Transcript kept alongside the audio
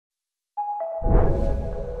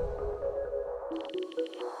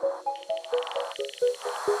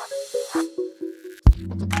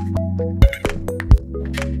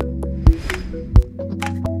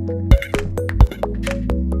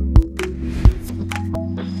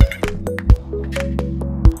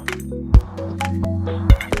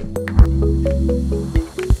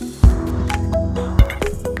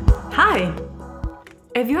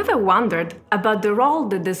wondered about the role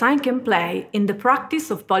that design can play in the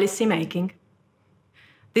practice of policymaking?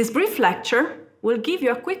 This brief lecture will give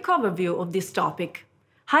you a quick overview of this topic,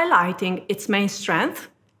 highlighting its main strength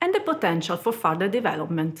and the potential for further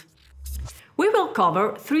development. We will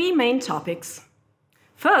cover three main topics.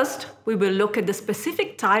 First, we will look at the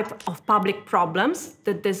specific type of public problems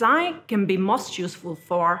that design can be most useful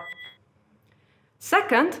for.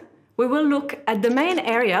 Second, we will look at the main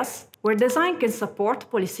areas where design can support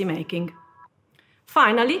policymaking.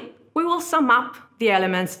 Finally, we will sum up the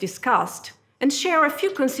elements discussed and share a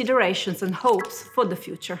few considerations and hopes for the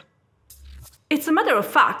future. It's a matter of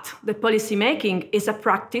fact that policymaking is a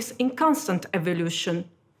practice in constant evolution.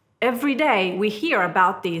 Every day we hear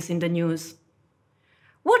about this in the news.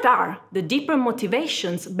 What are the deeper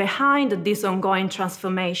motivations behind this ongoing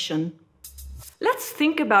transformation? Let's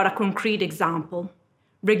think about a concrete example.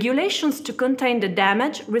 Regulations to contain the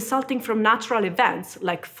damage resulting from natural events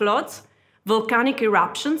like floods, volcanic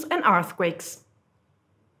eruptions, and earthquakes.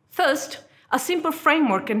 First, a simple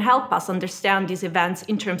framework can help us understand these events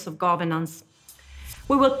in terms of governance.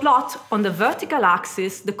 We will plot on the vertical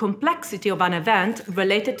axis the complexity of an event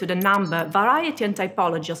related to the number, variety, and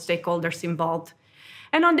typology of stakeholders involved,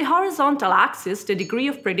 and on the horizontal axis the degree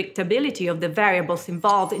of predictability of the variables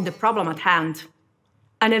involved in the problem at hand.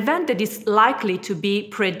 An event that is likely to be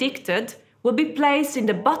predicted will be placed in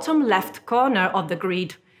the bottom left corner of the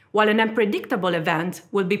grid, while an unpredictable event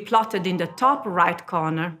will be plotted in the top right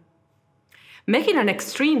corner. Making an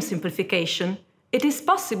extreme simplification, it is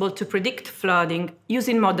possible to predict flooding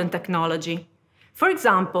using modern technology. For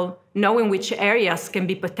example, knowing which areas can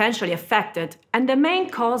be potentially affected and the main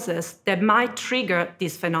causes that might trigger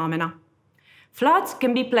these phenomena. Floods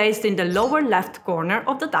can be placed in the lower left corner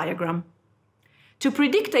of the diagram. To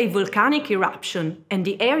predict a volcanic eruption and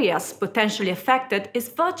the areas potentially affected is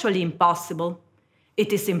virtually impossible.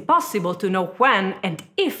 It is impossible to know when and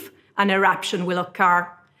if an eruption will occur.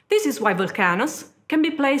 This is why volcanoes can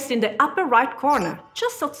be placed in the upper right corner,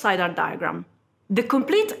 just outside our diagram. The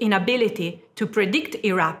complete inability to predict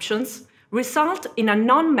eruptions results in a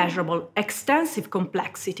non-measurable, extensive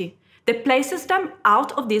complexity that places them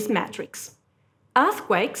out of these metrics.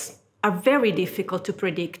 Earthquakes are very difficult to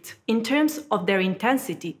predict in terms of their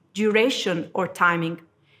intensity, duration, or timing.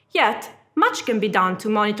 Yet, much can be done to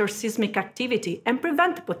monitor seismic activity and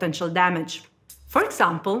prevent potential damage. For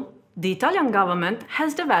example, the Italian government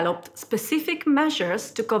has developed specific measures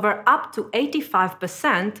to cover up to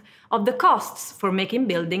 85% of the costs for making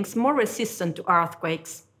buildings more resistant to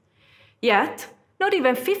earthquakes. Yet, not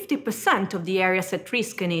even 50% of the areas at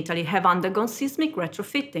risk in Italy have undergone seismic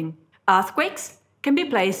retrofitting. Earthquakes can be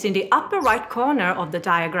placed in the upper right corner of the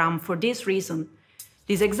diagram for this reason.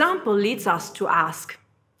 This example leads us to ask,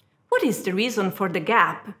 what is the reason for the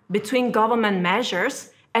gap between government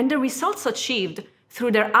measures and the results achieved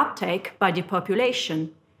through their uptake by the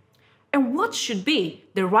population? And what should be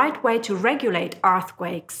the right way to regulate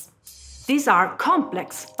earthquakes? These are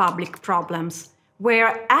complex public problems,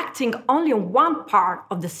 where acting only on one part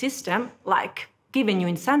of the system, like giving you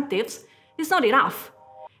incentives, is not enough.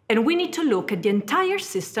 And we need to look at the entire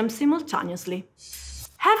system simultaneously.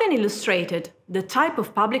 Having illustrated the type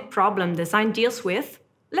of public problem design deals with,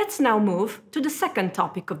 let's now move to the second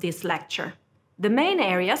topic of this lecture, the main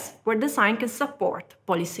areas where design can support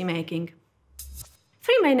policymaking.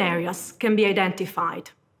 Three main areas can be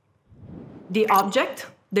identified. The object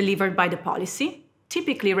delivered by the policy,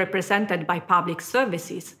 typically represented by public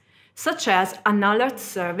services, such as an alert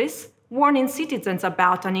service warning citizens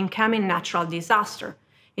about an incoming natural disaster.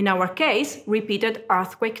 In our case, repeated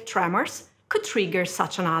earthquake tremors could trigger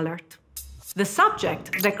such an alert. The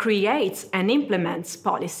subject that creates and implements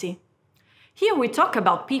policy. Here we talk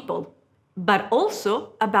about people, but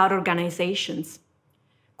also about organizations.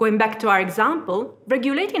 Going back to our example,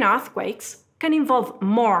 regulating earthquakes can involve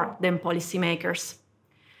more than policymakers.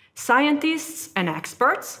 Scientists and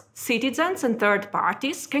experts, citizens and third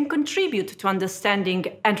parties can contribute to understanding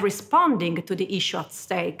and responding to the issue at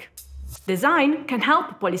stake. Design can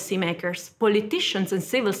help policymakers, politicians, and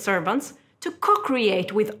civil servants to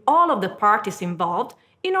co-create with all of the parties involved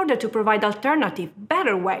in order to provide alternative,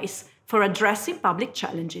 better ways for addressing public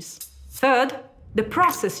challenges. Third, the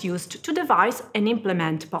process used to devise and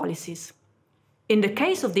implement policies. In the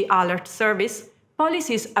case of the alert service,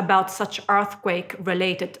 policies about such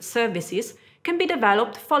earthquake-related services can be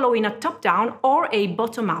developed following a top-down or a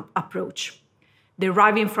bottom-up approach,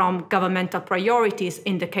 deriving from governmental priorities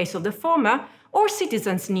in the case of the former, or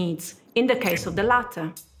citizens' needs in the case of the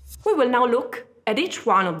latter. We will now look at each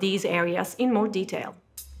one of these areas in more detail.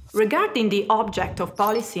 Regarding the object of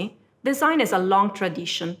policy, design has a long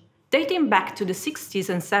tradition, dating back to the 60s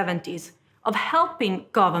and 70s, of helping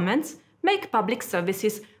governments make public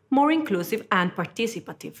services more inclusive and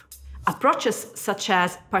participative. Approaches such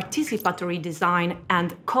as participatory design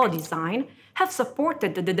and co-design have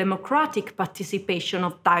supported the democratic participation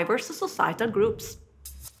of diverse societal groups.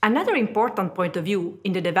 Another important point of view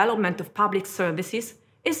in the development of public services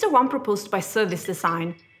is the one proposed by service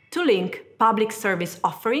design to link public service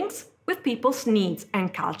offerings with people's needs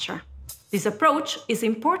and culture. This approach is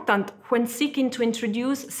important when seeking to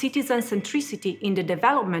introduce citizen centricity in the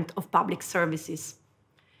development of public services.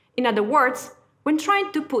 In other words, when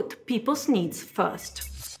trying to put people's needs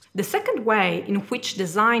first. The second way in which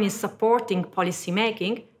design is supporting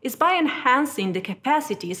policymaking is by enhancing the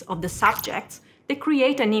capacities of the subjects that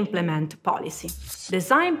create and implement policy.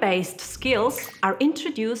 Design-based skills are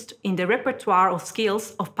introduced in the repertoire of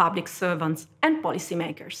skills of public servants and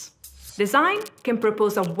policymakers. Design can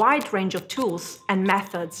propose a wide range of tools and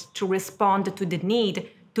methods to respond to the need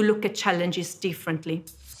to look at challenges differently.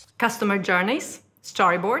 Customer journeys,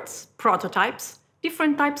 storyboards, prototypes,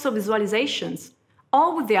 different types of visualizations,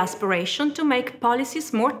 all with the aspiration to make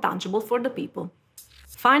policies more tangible for the people.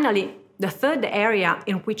 Finally, the third area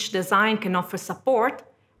in which design can offer support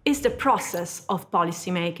is the process of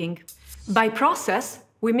policymaking. By process,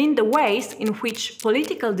 we mean the ways in which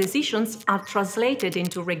political decisions are translated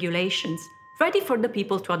into regulations, ready for the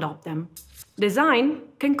people to adopt them. Design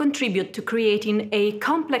can contribute to creating a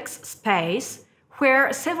complex space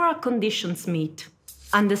where several conditions meet,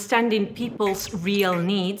 understanding people's real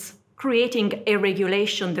needs, creating a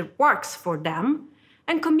regulation that works for them,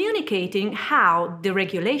 and communicating how the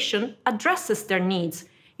regulation addresses their needs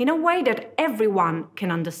in a way that everyone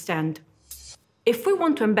can understand. If we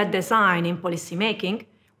want to embed design in policymaking,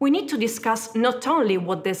 we need to discuss not only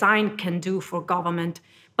what design can do for government,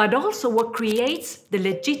 but also what creates the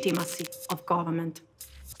legitimacy of government.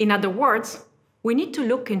 In other words, we need to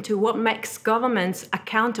look into what makes governments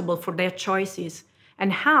accountable for their choices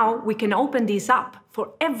and how we can open these up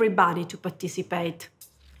for everybody to participate.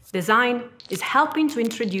 Design is helping to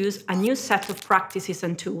introduce a new set of practices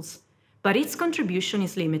and tools, but its contribution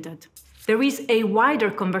is limited. There is a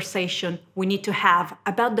wider conversation we need to have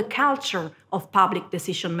about the culture of public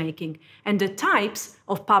decision-making and the types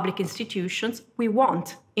of public institutions we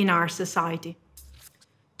want in our society.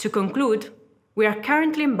 To conclude, we are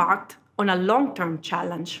currently embarked on a long-term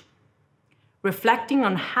challenge, reflecting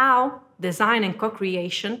on how design and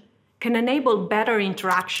co-creation can enable better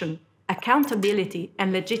interaction, accountability,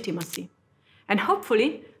 and legitimacy, and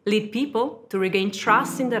hopefully lead people to regain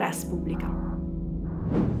trust in the res publica.